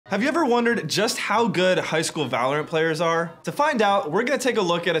Have you ever wondered just how good high school Valorant players are? To find out, we're gonna take a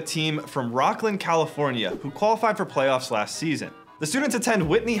look at a team from Rockland, California, who qualified for playoffs last season. The students attend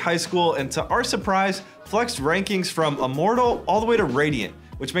Whitney High School and, to our surprise, flexed rankings from Immortal all the way to Radiant,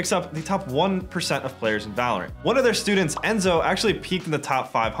 which makes up the top 1% of players in Valorant. One of their students, Enzo, actually peaked in the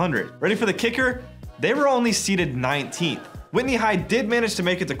top 500. Ready for the kicker? They were only seeded 19th. Whitney High did manage to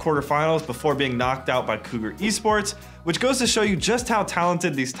make it to quarterfinals before being knocked out by Cougar Esports, which goes to show you just how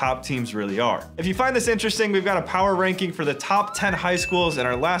talented these top teams really are. If you find this interesting, we've got a power ranking for the top 10 high schools in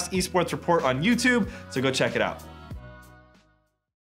our last esports report on YouTube, so go check it out.